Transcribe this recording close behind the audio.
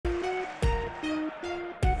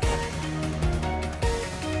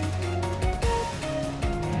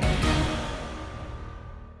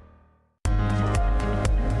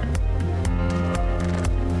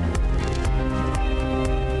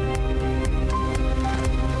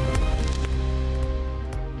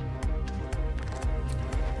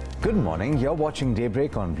Good morning. You're watching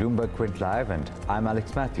Daybreak on Bloomberg Quint Live, and I'm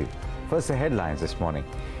Alex Matthew. First, the headlines this morning.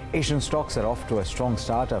 Asian stocks are off to a strong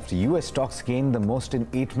start after US stocks gained the most in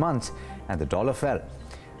 8 months and the dollar fell.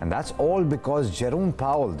 And that's all because Jerome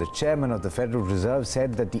Powell, the chairman of the Federal Reserve,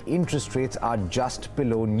 said that the interest rates are just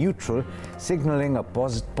below neutral, signaling a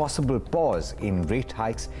possible pause in rate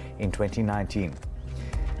hikes in 2019.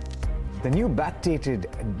 The new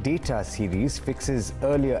backdated data series fixes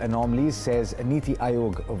earlier anomalies, says Niti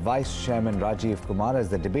Aayog Vice Chairman Rajiv Kumar, as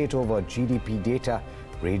the debate over GDP data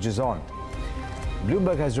rages on.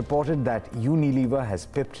 Bloomberg has reported that Unilever has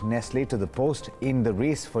pipped Nestle to the post in the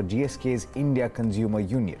race for GSK's India consumer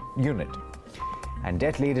unit. And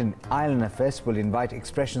debt-laden IL&FS will invite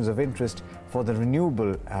expressions of interest for the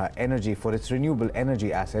renewable its renewable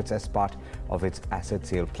energy assets as part of its asset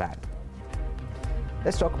sale plan.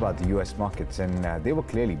 Let's talk about the US markets, and they were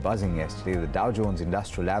clearly buzzing yesterday. The Dow Jones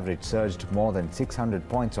Industrial Average surged more than 600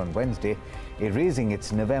 points on Wednesday, erasing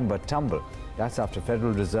its November tumble. That's after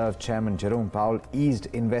Federal Reserve Chairman Jerome Powell eased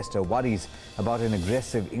investor worries about an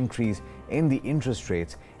aggressive increase in the interest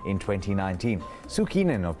rates in 2019. Sue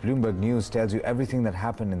Keenan of Bloomberg News tells you everything that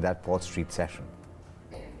happened in that Wall Street session.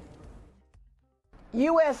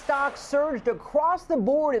 U.S. stocks surged across the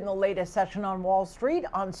board in the latest session on Wall Street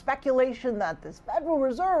on speculation that this Federal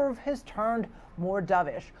Reserve has turned more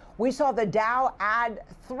dovish. We saw the Dow add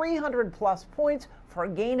 300-plus points for a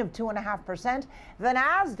gain of 2.5%. The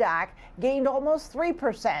NASDAQ gained almost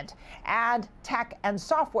 3%. Add tech and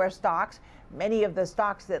software stocks, many of the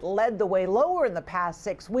stocks that led the way lower in the past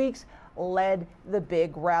 6 weeks, led the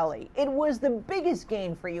big rally. It was the biggest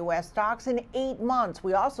gain for U.S. stocks in 8 months.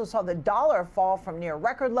 We also saw the dollar fall from near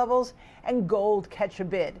record levels and gold catch a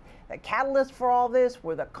bid. The catalyst for all this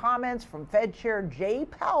were the comments from Fed Chair Jay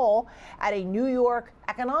Powell at a New York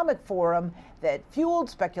economic forum that fueled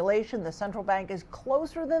speculation the central bank is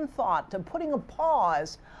closer than thought to putting a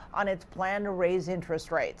pause on its plan to raise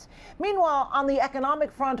interest rates. Meanwhile, on the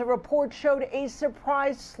economic front, a report showed a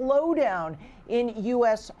surprise slowdown in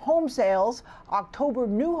U.S. home sales. October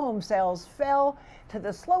new home sales fell to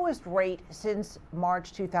the slowest rate since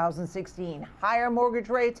March 2016. Higher mortgage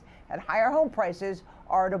rates and higher home prices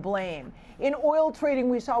are to blame. In oil trading,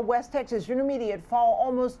 we saw West Texas Intermediate fall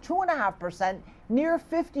almost 2.5%, near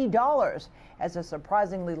 $50, as a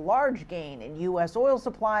surprisingly large gain in U.S. oil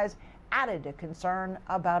supplies added to concern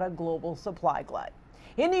about a global supply glut.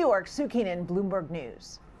 In New York, Sue Keenan, Bloomberg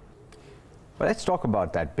News. Well, let's talk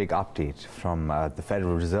about that big update from the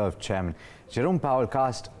Federal Reserve Chairman. Jerome Powell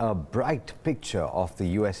cast a bright picture of the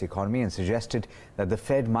U.S. economy and suggested that the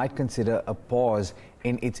Fed might consider a pause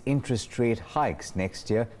in its interest rate hikes next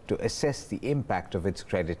year to assess the impact of its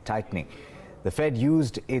credit tightening. The Fed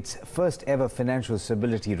used its first ever financial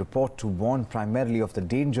stability report to warn primarily of the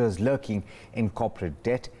dangers lurking in corporate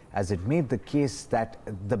debt, as it made the case that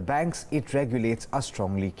the banks it regulates are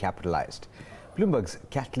strongly capitalized. Bloomberg's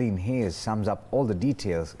Kathleen Hayes sums up all the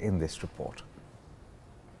details in this report.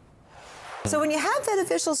 So when you have Fed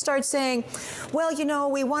officials start saying, well, you know,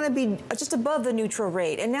 we want to be just above the neutral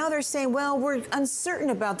rate, and now they're saying, well, we're uncertain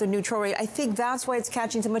about the neutral rate, I think that's why it's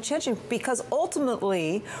catching so much attention, because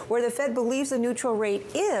ultimately where the Fed believes the neutral rate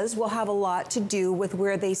is will have a lot to do with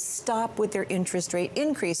where they stop with their interest rate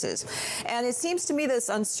increases. And it seems to me this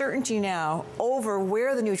uncertainty now over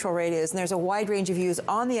where the neutral rate is, and there's a wide range of views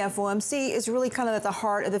on the FOMC, is really kind of at the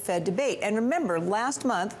heart of the Fed debate. And remember, last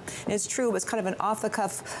month, and it's true, it was kind of an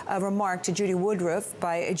off-the-cuff remark to Judy Woodruff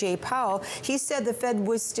by Jay Powell. He said the Fed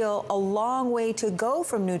was still a long way to go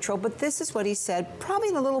from neutral, but this is what he said, probably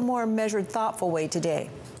in a little more measured, thoughtful way today.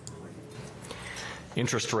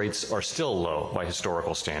 Interest rates are still low by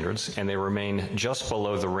historical standards, and they remain just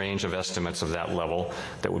below the range of estimates of that level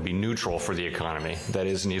that would be neutral for the economy, that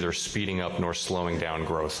is, neither speeding up nor slowing down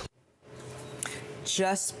growth.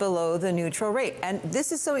 Just below the neutral rate. And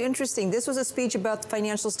this is so interesting. This was a speech about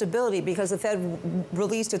financial stability because the Fed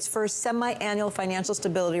released its first semi-annual financial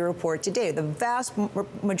stability report today, the vast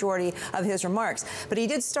majority of his remarks. But he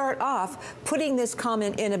did start off putting this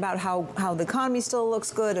comment in about how the economy still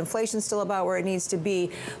looks good, inflation's still about where it needs to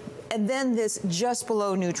be, and then this just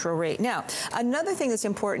below neutral rate. Now, another thing that's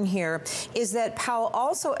important here is that Powell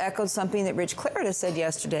also echoed something that Rich Clarida said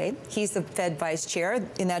yesterday. He's the Fed vice chair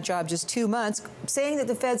in that job just 2 months, saying that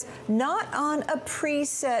the Fed's not on a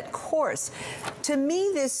preset course. To me,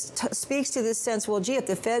 this speaks to this sense, well, gee, if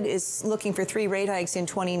the Fed is looking for 3 rate hikes in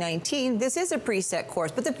 2019, this is a preset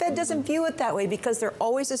course. But the Fed doesn't view it that way because they're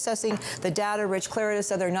always assessing the data. Rich Clarida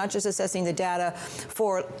said they're not just assessing the data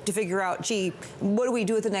to figure out, gee, what do we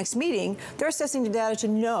do at the next meeting? meeting, they're assessing the data to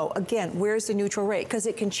know, again, where's the neutral rate, because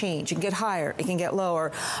it can change. It can get higher. It can get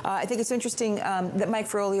lower. I think it's interesting that Mike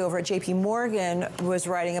Feroli over at JP Morgan was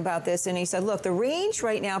writing about this, and he said, look, the range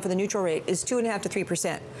right now for the neutral rate is 2.5% to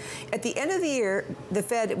 3%. At the end of the year, the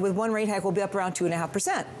Fed, with one rate hike, will be up around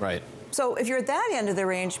 2.5%. Right. So if you're at that end of the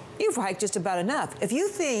range, you've hiked just about enough. If you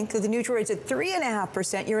think that the neutral rate's at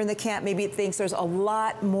 3.5%, you're in the camp maybe it thinks there's a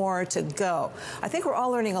lot more to go. I think we're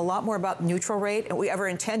all learning a lot more about neutral rate than we ever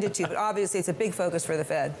intended to, but obviously it's a big focus for the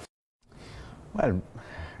Fed. Well,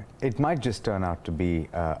 it might just turn out to be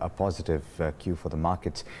a positive cue for the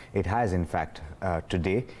markets. It has, in fact,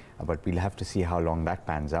 today, but we'll have to see how long that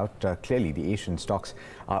pans out. Clearly, the Asian stocks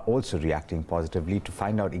are also reacting positively. To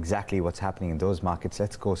find out exactly what's happening in those markets,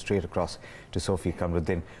 let's go straight across to Sophie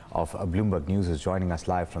Kamruddin of Bloomberg News, who's joining us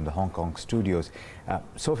live from the Hong Kong studios.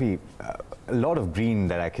 Sophie, a lot of green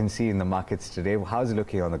that I can see in the markets today. How's it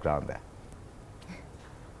looking on the ground there?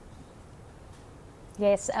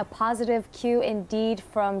 Yes, a positive cue indeed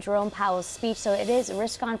from Jerome Powell's speech. So it is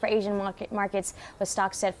risk on for Asian markets, with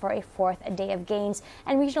stocks set for a fourth day of gains.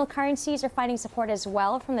 And regional currencies are finding support as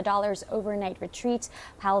well from the dollar's overnight retreats.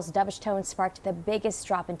 Powell's dovish tone sparked the biggest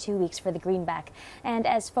drop in 2 weeks for the greenback. And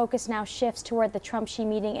as focus now shifts toward the Trump-Xi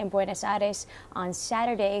meeting in Buenos Aires on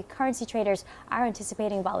Saturday, currency traders are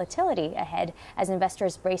anticipating volatility ahead as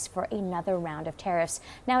investors brace for another round of tariffs.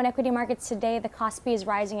 Now in equity markets today, the Kospi is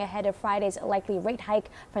rising ahead of Friday's likely rate hike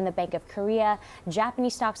from the Bank of Korea.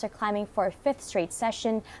 Japanese stocks are climbing for a fifth straight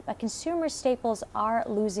session, but consumer staples are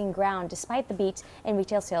losing ground despite the beat in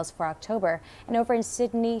retail sales for October. And over in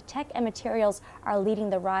Sydney, tech and materials are leading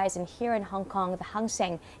the rise, and here in Hong Kong, the Hang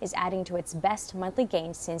Seng is adding to its best monthly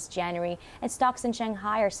gains since January, and stocks in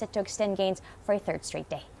Shanghai are set to extend gains for a third straight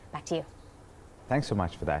day. Back to you. Thanks so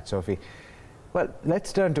much for that, Sophie. Well,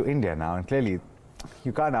 let's turn to India now, and clearly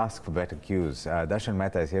you can't ask for better cues. Darshan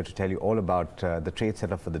Mehta is here to tell you all about the trade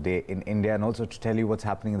setup for the day in India, and also to tell you what's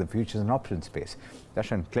happening in the futures and options space.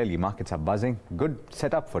 Darshan, clearly markets are buzzing. Good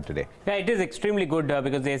setup for today. Yeah, it is extremely good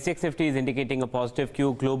because the SGX Nifty is indicating a positive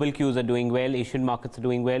cue. Global cues are doing well. Asian markets are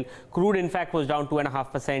doing well. Crude, in fact, was down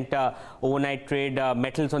 2.5% overnight trade.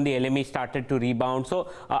 Metals on the LME started to rebound. So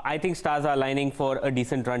I think stars are aligning for a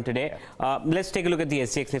decent run today. Let's take a look at the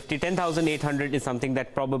SGX Nifty. 10,800 is something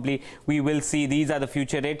that probably we will see. These are the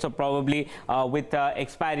future rates. So probably with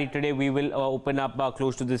expiry today, we will open up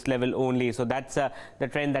close to this level only. So that's the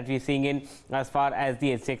trend that we're seeing in as far as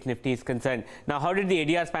the SGX Nifty is concerned. Now, how did the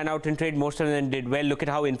ADRs pan out in trade? Most of them did well. Look at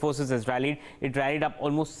how Infosys has rallied. It rallied up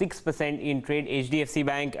almost 6% in trade. HDFC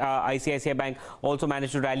Bank, ICICI Bank also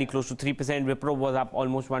managed to rally close to 3%. Wipro was up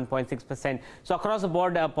almost 1.6%. So across the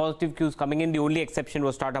board, positive cues coming in. The only exception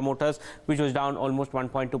was Tata Motors, which was down almost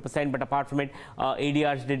 1.2%. But apart from it,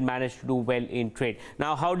 ADRs did manage to do well in trade.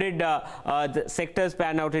 Now, how did the sectors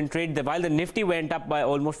pan out in trade? While the Nifty went up by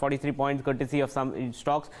almost 43 points, courtesy of some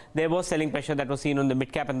stocks, there was selling pressure that was seen on the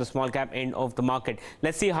mid-cap and the small-cap end of the market.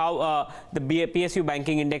 Let's see how the PSU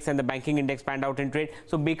banking index and the banking index panned out in trade.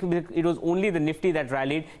 So it was only the Nifty that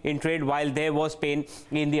rallied in trade, while there was pain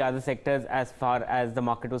in the other sectors as far as the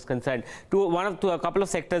market was concerned. To a couple of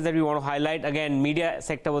sectors that we want to highlight, again, media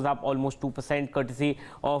sector was up almost 2%, courtesy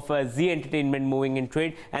of Z Entertainment moving in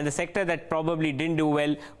trade. And the sector that probably didn't do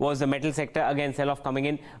well was the metal sector. Again, sell-off coming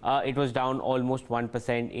in. It was down almost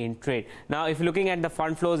 1% in trade. Now, if you're looking at the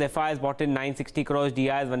fund flows, FIs bought in 960 crores,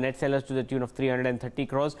 DIs were net sellers to the tune of 330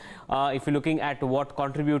 crores. If you're looking at what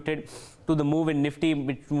contributed to the move in Nifty,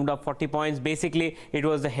 which moved up 40 points, basically it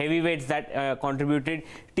was the heavyweights that contributed.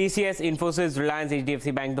 TCS, Infosys, Reliance,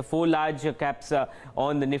 HDFC Bank, the four large caps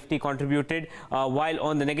on the Nifty contributed, while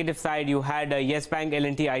on the negative side you had Yes Bank,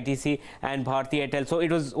 L&T, ITC and Bharti Airtel. So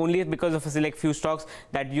it was only because of a select few stocks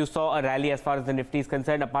that you saw a rally as far as the Nifty is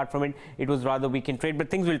concerned. Apart from it, it was rather weak in trade, but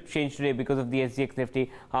things will change today because of the SGX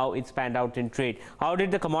Nifty, how it's panned out in trade. How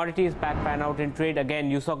did the commodities pan out in trade? Again,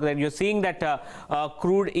 you saw that you're seeing that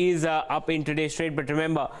crude is up in today's trade, but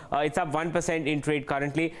remember it's up 1% in trade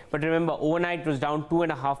currently, but remember overnight it was down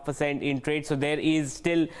 2.5% in trade. So there is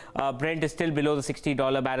still Brent is still below the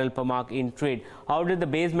 $60 barrel per mark in trade. How did the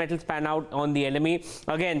base metals pan out on the LME?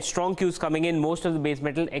 Again, strong cues coming in. Most of the base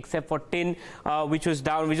metal except for tin, which was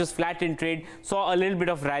down, which was flat in trade, saw a little bit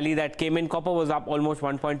of rally that came in. Copper was up almost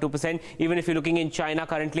 1.2%. Even if you're looking in China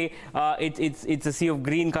currently, it's a sea of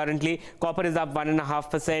green currently. Copper is up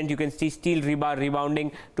 1.5%. You can see steel rebar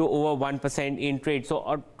rebounding to over 1% in trade.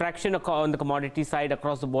 So traction on the commodity side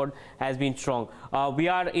across the board has been strong. We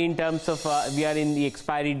are in terms of we are in the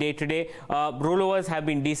expiry day today. Rollovers have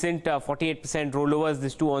been decent, 48% rollovers,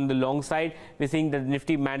 this too on the long side. We're seeing the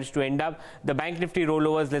Nifty managed to end up. The Bank Nifty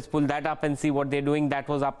rollovers, let's pull that up and see what they're doing. That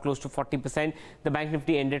was up close to 40%. The Bank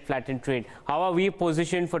Nifty ended flat in trade. How are we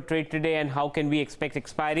positioned for trade today, and how can we expect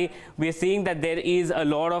expiry? We are seeing that there is a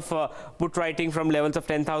lot of put writing from levels of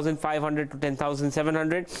 10,500 to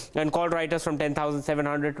 10,700 and call writers from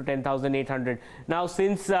 10,700 to 10,800. Now,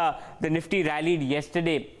 since the Nifty rallied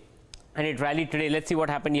yesterday and it rallied today, let's see what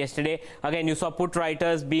happened yesterday. Again, you saw put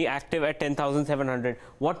writers be active at 10,700.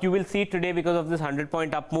 What you will see today, because of this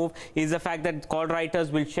 100-point up move, is the fact that call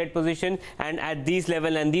writers will shed position, and at these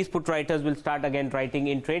level, and these put writers will start again writing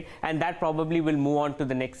in trade, and that probably will move on to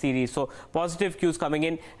the next series. So positive cues coming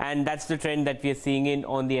in, and that's the trend that we are seeing in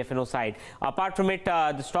on the F&O side. Apart from it,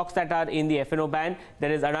 the stocks that are in the F&O ban,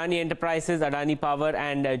 there is Adani Enterprises, Adani Power,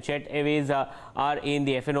 and Jet Airways are in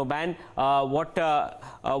the F&O ban. What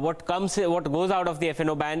goes out of the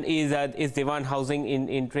F&O ban is Diwan Housing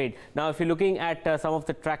in trade. Now, if you're looking at some of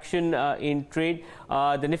the traction in trade,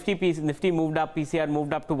 the Nifty moved up, PCR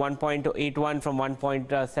moved up to 1.81 from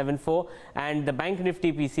 1.74, and the Bank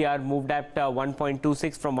Nifty PCR moved up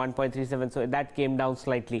 1.26 from 1.37, so that came down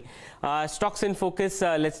slightly. Stocks in focus,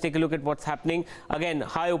 let's take a look at what's happening. Again,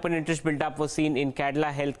 high open interest build up was seen in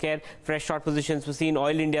Cadila Healthcare, fresh short positions were seen.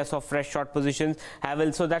 Oil India saw fresh short positions.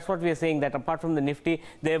 Havel, so that's what we are saying, that apart from the Nifty,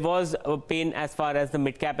 there was a pain as far as the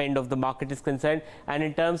mid-cap end of the market is concerned. And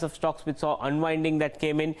in terms of stocks which saw unwinding that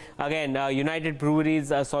came in, again, United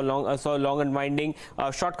Breweries saw long unwinding.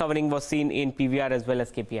 Short covering was seen in PVR as well as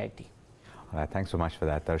KPIT. All right, thanks so much for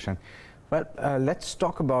that, Darshan. Well, let's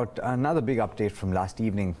talk about another big update from last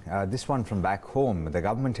evening. This one from back home. The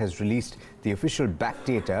government has released the official back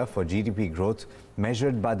data for GDP growth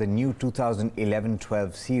measured by the new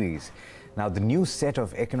 2011-12 series. Now, the new set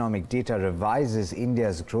of economic data revises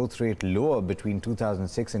India's growth rate lower between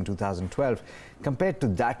 2006 and 2012 compared to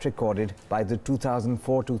that recorded by the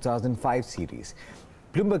 2004-2005 series.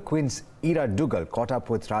 Bloomberg Quint's Ira Dugal caught up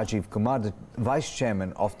with Rajiv Kumar, the vice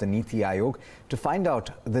chairman of the Niti Aayog, to find out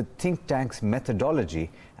the think tank's methodology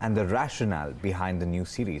and the rationale behind the new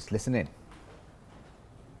series. Listen in.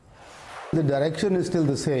 The direction is still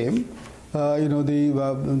the same.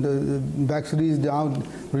 The back series down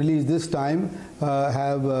released this time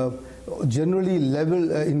have generally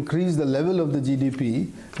increased the level of the GDP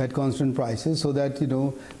at constant prices, so that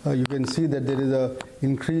you can see that there is a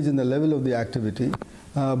increase in the level of the activity,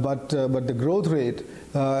 but the growth rate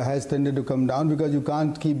has tended to come down, because you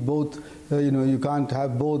can't keep both. You can't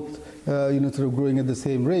have both sort of growing at the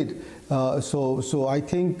same rate. So I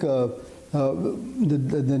think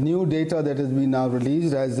the new data that has been now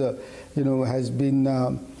released has been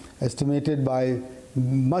estimated by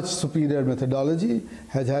much superior methodology,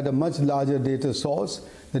 has had a much larger data source.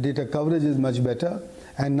 The data coverage is much better,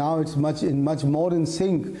 and now it's much more in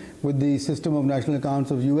sync with the system of national accounts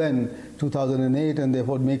of UN 2008, and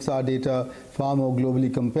therefore makes our data far more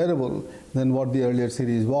globally comparable than what the earlier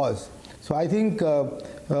series was. So I think we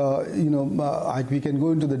can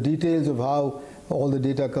go into the details of how all the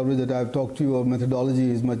data coverage that I've talked to you of methodology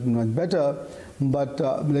is much better, but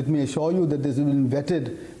let me assure you that this has been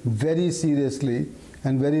vetted very seriously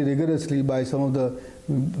and very rigorously by some of the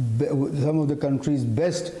country's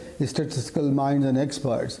best statistical minds and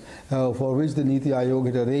experts, for which the Niti Aayog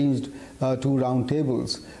had arranged 2 round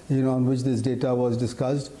tables, on which this data was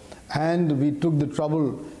discussed, and we took the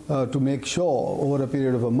trouble to make sure over a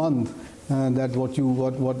period of a month that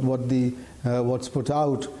what's put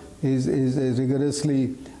out is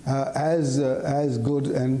rigorously as good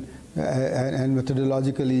and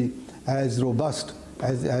methodologically as robust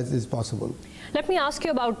as is possible. Let me ask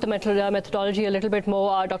you about the methodology a little bit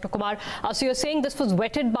more, Dr. Kumar. So you're saying this was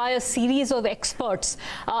vetted by a series of experts.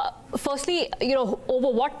 Firstly, over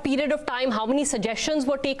what period of time, how many suggestions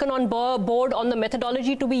were taken on board on the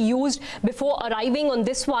methodology to be used before arriving on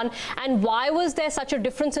this one? And why was there such a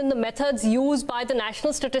difference in the methods used by the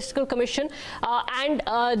National Statistical Commission and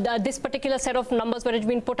this particular set of numbers that had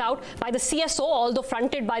been put out by the CSO, although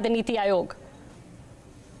fronted by the Niti Aayog?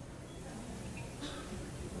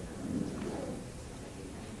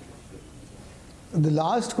 The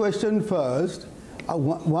last question first.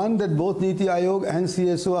 One, that both Niti Aayog and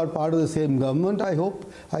CSO are part of the same government, I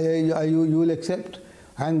hope you will accept.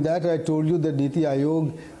 And that I told you that Niti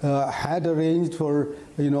Aayog had arranged for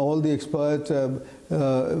all the expert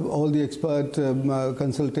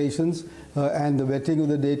consultations and the vetting of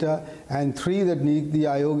the data. And 3, that Niti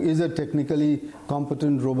Aayog is a technically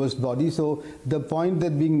competent, robust body. So the point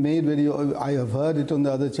that being made, I have heard it on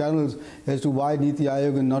the other channels as to why Niti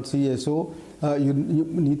Aayog and not CSO.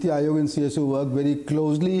 Niti Aayog and CSO work very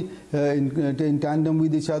closely in tandem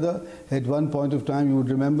with each other. At one point of time, you would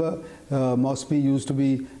remember, MOSPI used to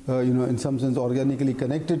be, in some sense, organically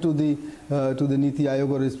connected to the Niti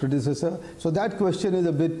Aayog or is predecessor. So that question is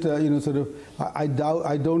a bit, I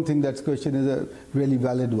don't think that question is a really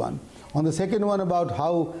valid one. On the second one about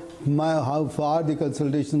how far the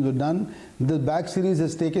consultations were done, the back series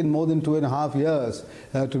has taken more than 2.5 years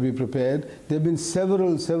to be prepared. There have been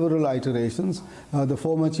several iterations. The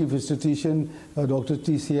former chief statistician, Dr.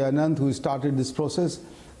 T.C. Anand, who started this process,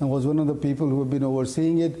 and was one of the people who have been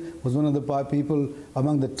overseeing it, was one of the people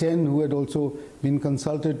among the 10 who had also been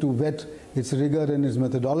consulted to vet its rigor and its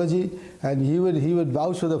methodology. And he would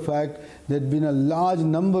vouch for the fact there had been a large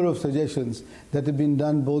number of suggestions that have been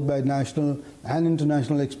done both by national and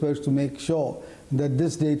international experts to make sure that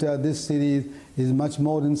this data, this series, is much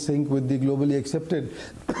more in sync with the globally accepted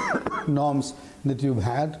norms that you've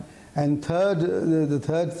had. And third, the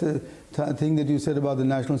third thing that you said about the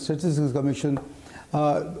National Statistics Commission,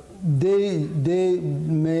 they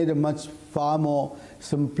made a far more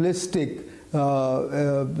simplistic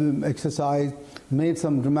exercise, made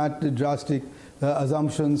some drastic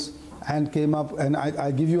assumptions, and came up, and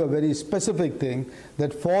I give you a very specific thing,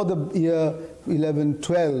 that for the year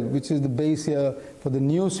 11-12, which is the base year for the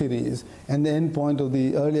new series, and the end point of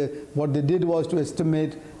the earlier, what they did was to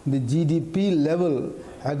estimate the GDP level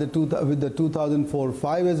at with the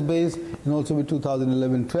 2004-5 as base, and also with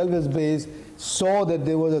 2011-12 as base, saw that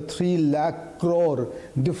there was a 3 lakh crore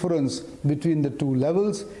difference between the two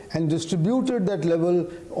levels, and distributed that level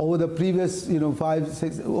over the previous,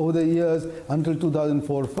 over the years until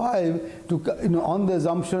 2004-5, to, on the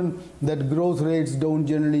assumption that growth rates don't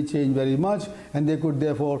generally change very much, and they could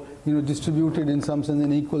therefore, distribute it in some sense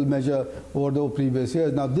in equal measure over the previous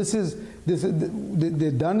years. Now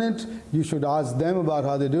they've done it. You should ask them about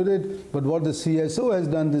how they did it. But what the CSO has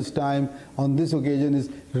done this time on this occasion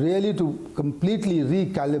is really to completely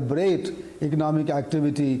recalibrate economic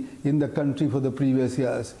activity in the country for the previous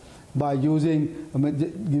years by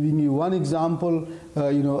giving you one example.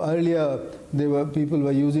 Earlier people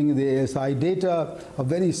were using the ASI data, a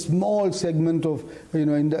very small segment of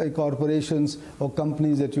corporations or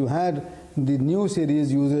companies that you had. The new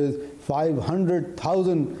series uses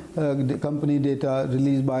 500,000 company data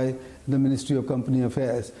released by the Ministry of Company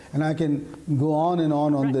Affairs, and I can go on and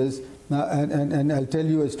on this, and I'll tell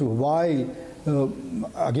you as to why.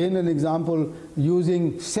 Again, an example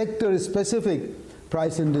using sector-specific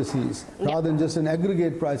price indices rather than just an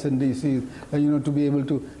aggregate price indices, to be able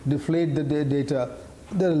to deflate the data.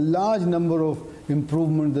 There are a large number of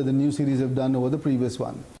improvements that the new series have done over the previous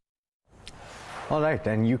one. All right,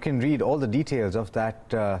 and you can read all the details of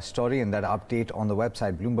that story and that update on the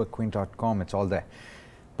website, bloombergquint.com. It's all there.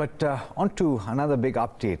 But on to another big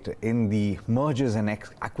update in the mergers and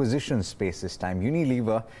acquisition space this time.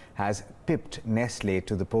 Unilever has pipped Nestle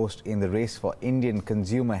to the post in the race for Indian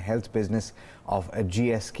consumer health business of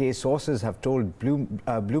GSK. Sources have told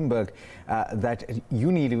Bloomberg that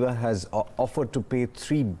Unilever has offered to pay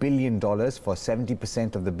 $3 billion for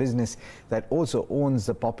 70% of the business that also owns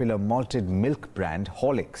the popular malted milk brand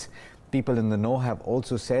Horlicks. People in the know have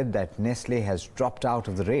also said that Nestle has dropped out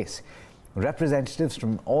of the race. Representatives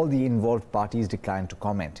from all the involved parties declined to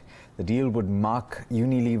comment. The deal would mark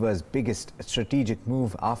Unilever's biggest strategic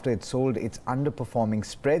move after it sold its underperforming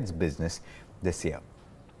spreads business this year.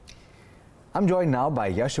 I'm joined now by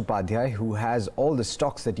Yash Upadhyay, who has all the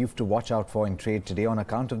stocks that you have to watch out for in trade today on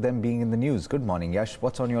account of them being in the news. Good morning, Yash.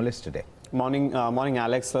 What's on your list today? Morning,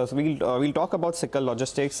 Alex. So we'll talk about Sickle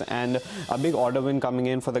Logistics and a big order win coming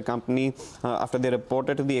in for the company after they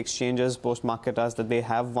reported to the exchanges post-market as that they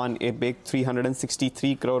have won a big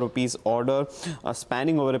 363 crore rupees order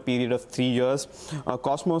spanning over a period of 3 years.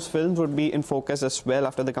 Cosmos Films would be in focus as well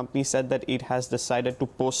after the company said that it has decided to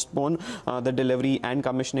postpone the delivery and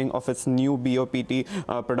commissioning of its new BOPT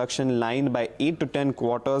production line by 8 to 10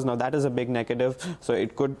 quarters. Now that is a big negative, so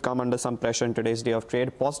it could come under some pressure in today's day of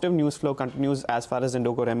trade. Positive news flow continues as far as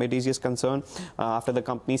Indoco Remedies is concerned after the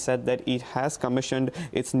company said that it has commissioned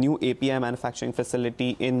its new API manufacturing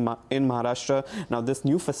facility in Maharashtra. Now this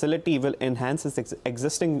new facility will enhance its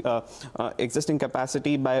existing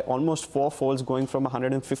capacity by almost 4 folds, going from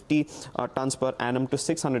 150 tons per annum to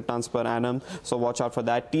 600 tons per annum. So watch out for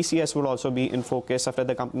that. TCS will also be in focus after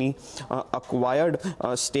the company acquired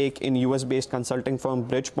a stake in US-based consulting firm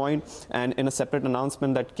Bridgepoint, and in a separate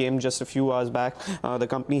announcement that came just a few hours back, the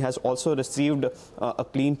company has also also received a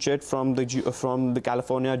clean chit from the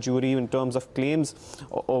California jury in terms of claims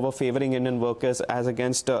over favoring Indian workers as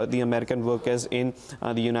against the American workers in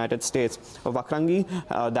the United States. Vakrangi,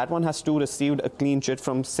 that one has too received a clean chit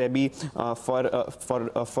from SEBI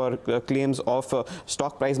for claims of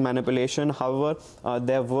stock price manipulation. However,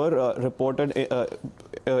 there were reported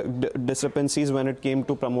discrepancies when it came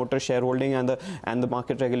to promoter shareholding, and the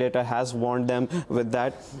market regulator has warned them with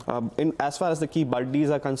that. As far as the key buddies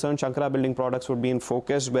are concerned, Shankara Building Products would be in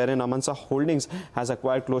focus, wherein Amansa Holdings has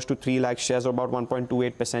acquired close to 3 lakh shares, or about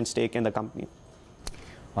 1.28% stake in the company.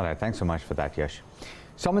 All right, thanks so much for that, Yash.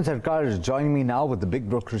 Somit Sarkar is joining me now with the big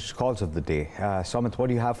brokerage calls of the day. Somit, what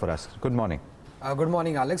do you have for us? Good morning. Good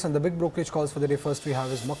morning, Alex. And the big brokerage calls for the day, first we have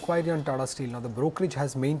is Macquarie and Tata Steel. Now, the brokerage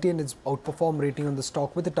has maintained its outperform rating on the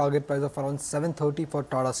stock with a target price of around 730 for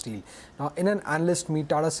Tata Steel. Now, in an analyst meet,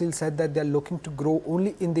 Tata Steel said that they are looking to grow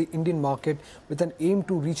only in the Indian market with an aim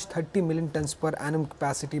to reach 30 million tons per annum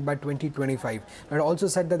capacity by 2025. Now, it also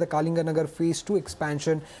said that the Kalinganagar Phase 2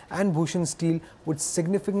 expansion and Bhushan Steel would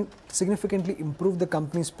significantly improve the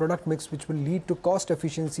company's product mix, which will lead to cost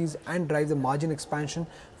efficiencies and drive the margin expansion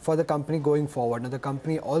for the company going forward. Now, the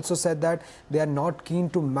company also said that they are not keen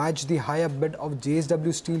to match the higher bid of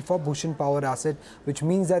JSW Steel for Bhushan Power asset, which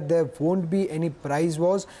means that there won't be any price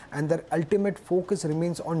wars, and their ultimate focus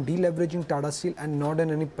remains on deleveraging Tata Steel and not on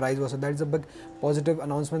any price wars. So that is a big positive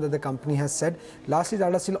announcement that the company has said. Lastly,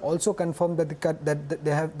 Tata Steel also confirmed that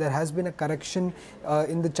there has been a correction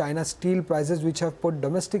in the China steel prices, which have put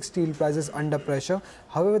domestic steel prices under pressure.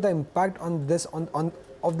 However, the impact on this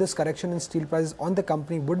of this correction in steel prices on the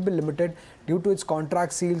company would be limited due to its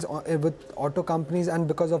contract sales with auto companies and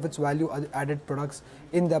because of its value added products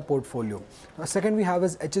in their portfolio. Now, second we have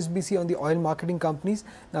is HSBC on the oil marketing companies.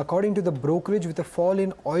 Now, according to the brokerage, with a fall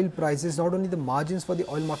in oil prices, not only the margins for the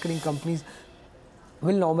oil marketing companies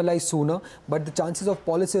will normalize sooner, but the chances of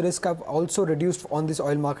policy risk have also reduced on these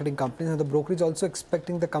oil marketing companies. And the brokerage also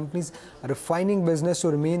expecting the company's refining business to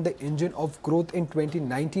remain the engine of growth in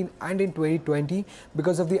 2019 and in 2020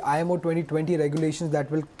 because of the IMO 2020 regulations that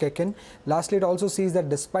will kick in. Lastly, it also says that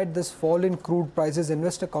despite this fall in crude prices,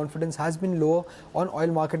 investor confidence has been lower on oil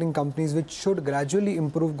marketing companies, which should gradually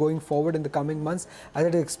improve going forward in the coming months, as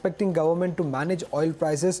it is expecting government to manage oil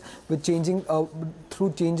prices with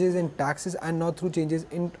through changes in taxes and not through changes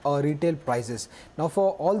in retail prices. Now,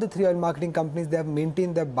 for all the three oil marketing companies, they have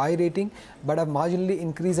maintained their buy rating but have marginally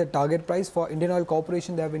increased the target price. For Indian Oil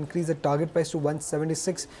Corporation, they have increased the target price to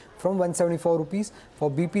 176 from 174 rupees. For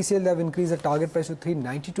BPCL, they have increased the target price to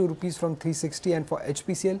 392 rupees from 360, and for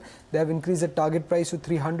HPCL, they have increased the target price to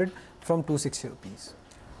 300 from 260 rupees.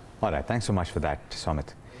 All right, thanks so much for that,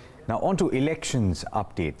 Somit. Now on to elections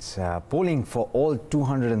updates. Polling for all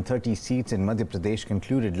 230 seats in Madhya Pradesh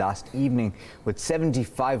concluded last evening with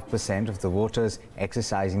 75% of the voters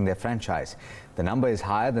exercising their franchise. The number is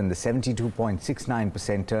higher than the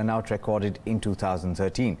 72.69% turnout recorded in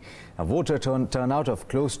 2013. A voter turnout of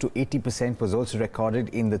close to 80% was also recorded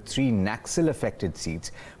in the 3 Naxal-affected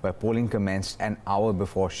seats, where polling commenced an hour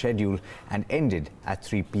before schedule and ended at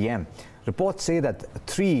 3 p.m. Reports say that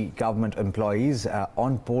 3 government employees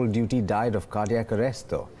on poll duty died of cardiac arrest,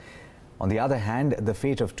 though. On the other hand, the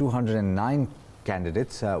fate of 209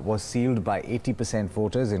 candidates was sealed by 80%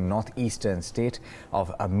 voters in northeastern state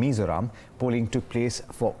of Mizoram. Polling took place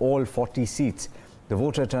for all 40 seats. The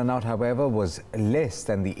voter turnout, however, was less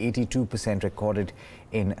than the 82% recorded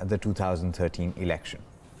in the 2013 election.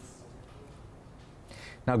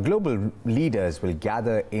 Now, global leaders will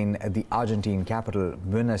gather in the Argentine capital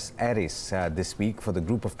Buenos Aires this week for the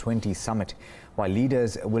Group of 20 summit. While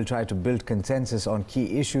leaders will try to build consensus on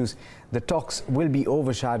key issues, the talks will be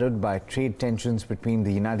overshadowed by trade tensions between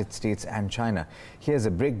the United States and China. Here's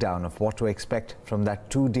a breakdown of what to expect from that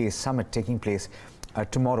 2-day summit taking place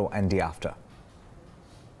tomorrow and day after.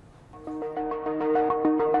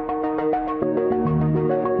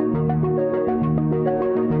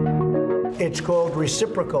 It's called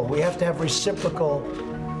reciprocal. We have to have reciprocal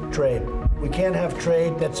trade. We can't have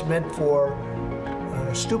trade that's meant for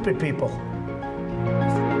stupid people.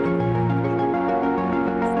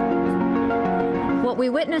 What we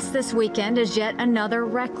witnessed this weekend is yet another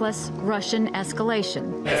reckless Russian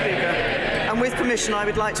escalation. Speaker, and with permission, I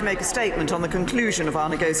would like to make a statement on the conclusion of our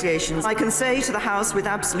negotiations. I can say to the House with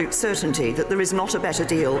absolute certainty that there is not a better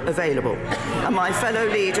deal available. And my fellow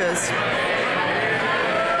leaders...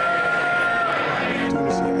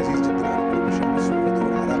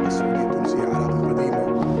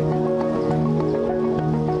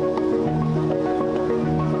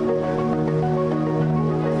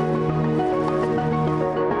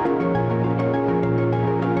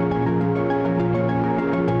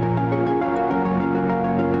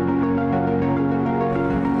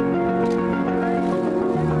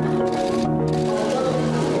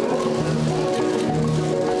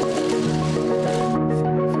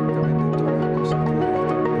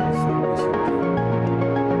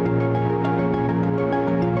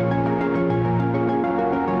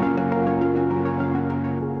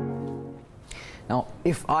 Now,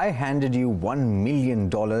 if I handed you $1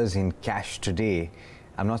 million in cash today,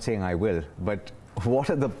 I'm not saying I will, but what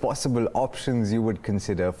are the possible options you would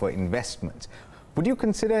consider for investments? Would you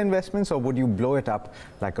consider investments or would you blow it up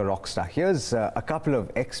like a rock star? Here's a couple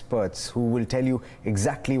of experts who will tell you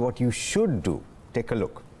exactly what you should do. Take a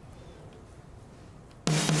look.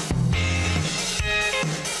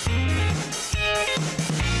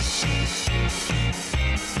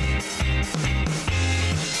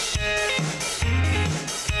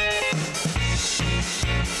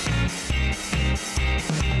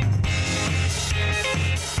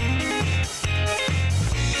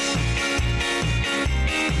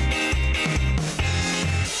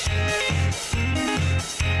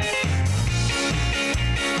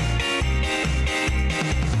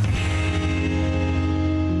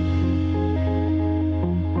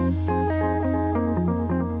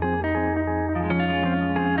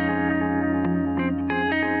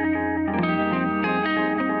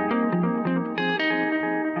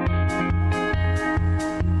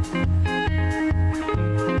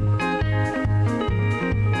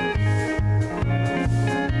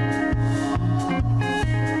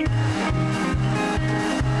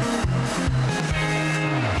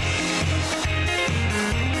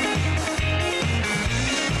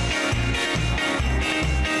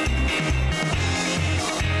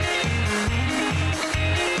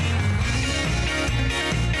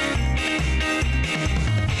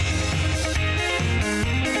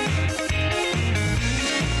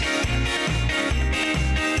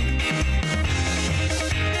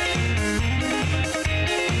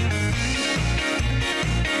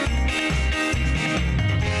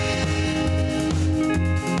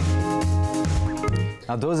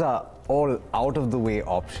 Now, those are all out-of-the-way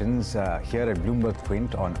options. Here at Bloomberg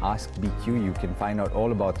Quint on Ask BQ, you can find out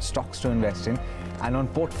all about stocks to invest in. And on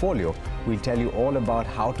Portfolio, we'll tell you all about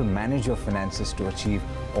how to manage your finances to achieve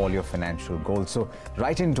all your financial goals. So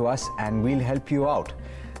write into us and we'll help you out.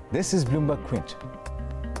 This is Bloomberg Quint.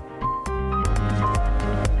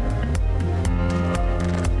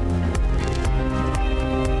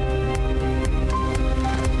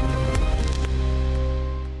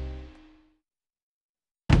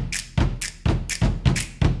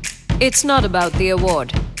 It's not about the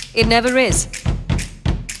award. It never is.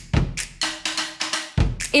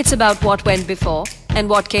 It's about what went before and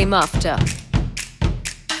what came after.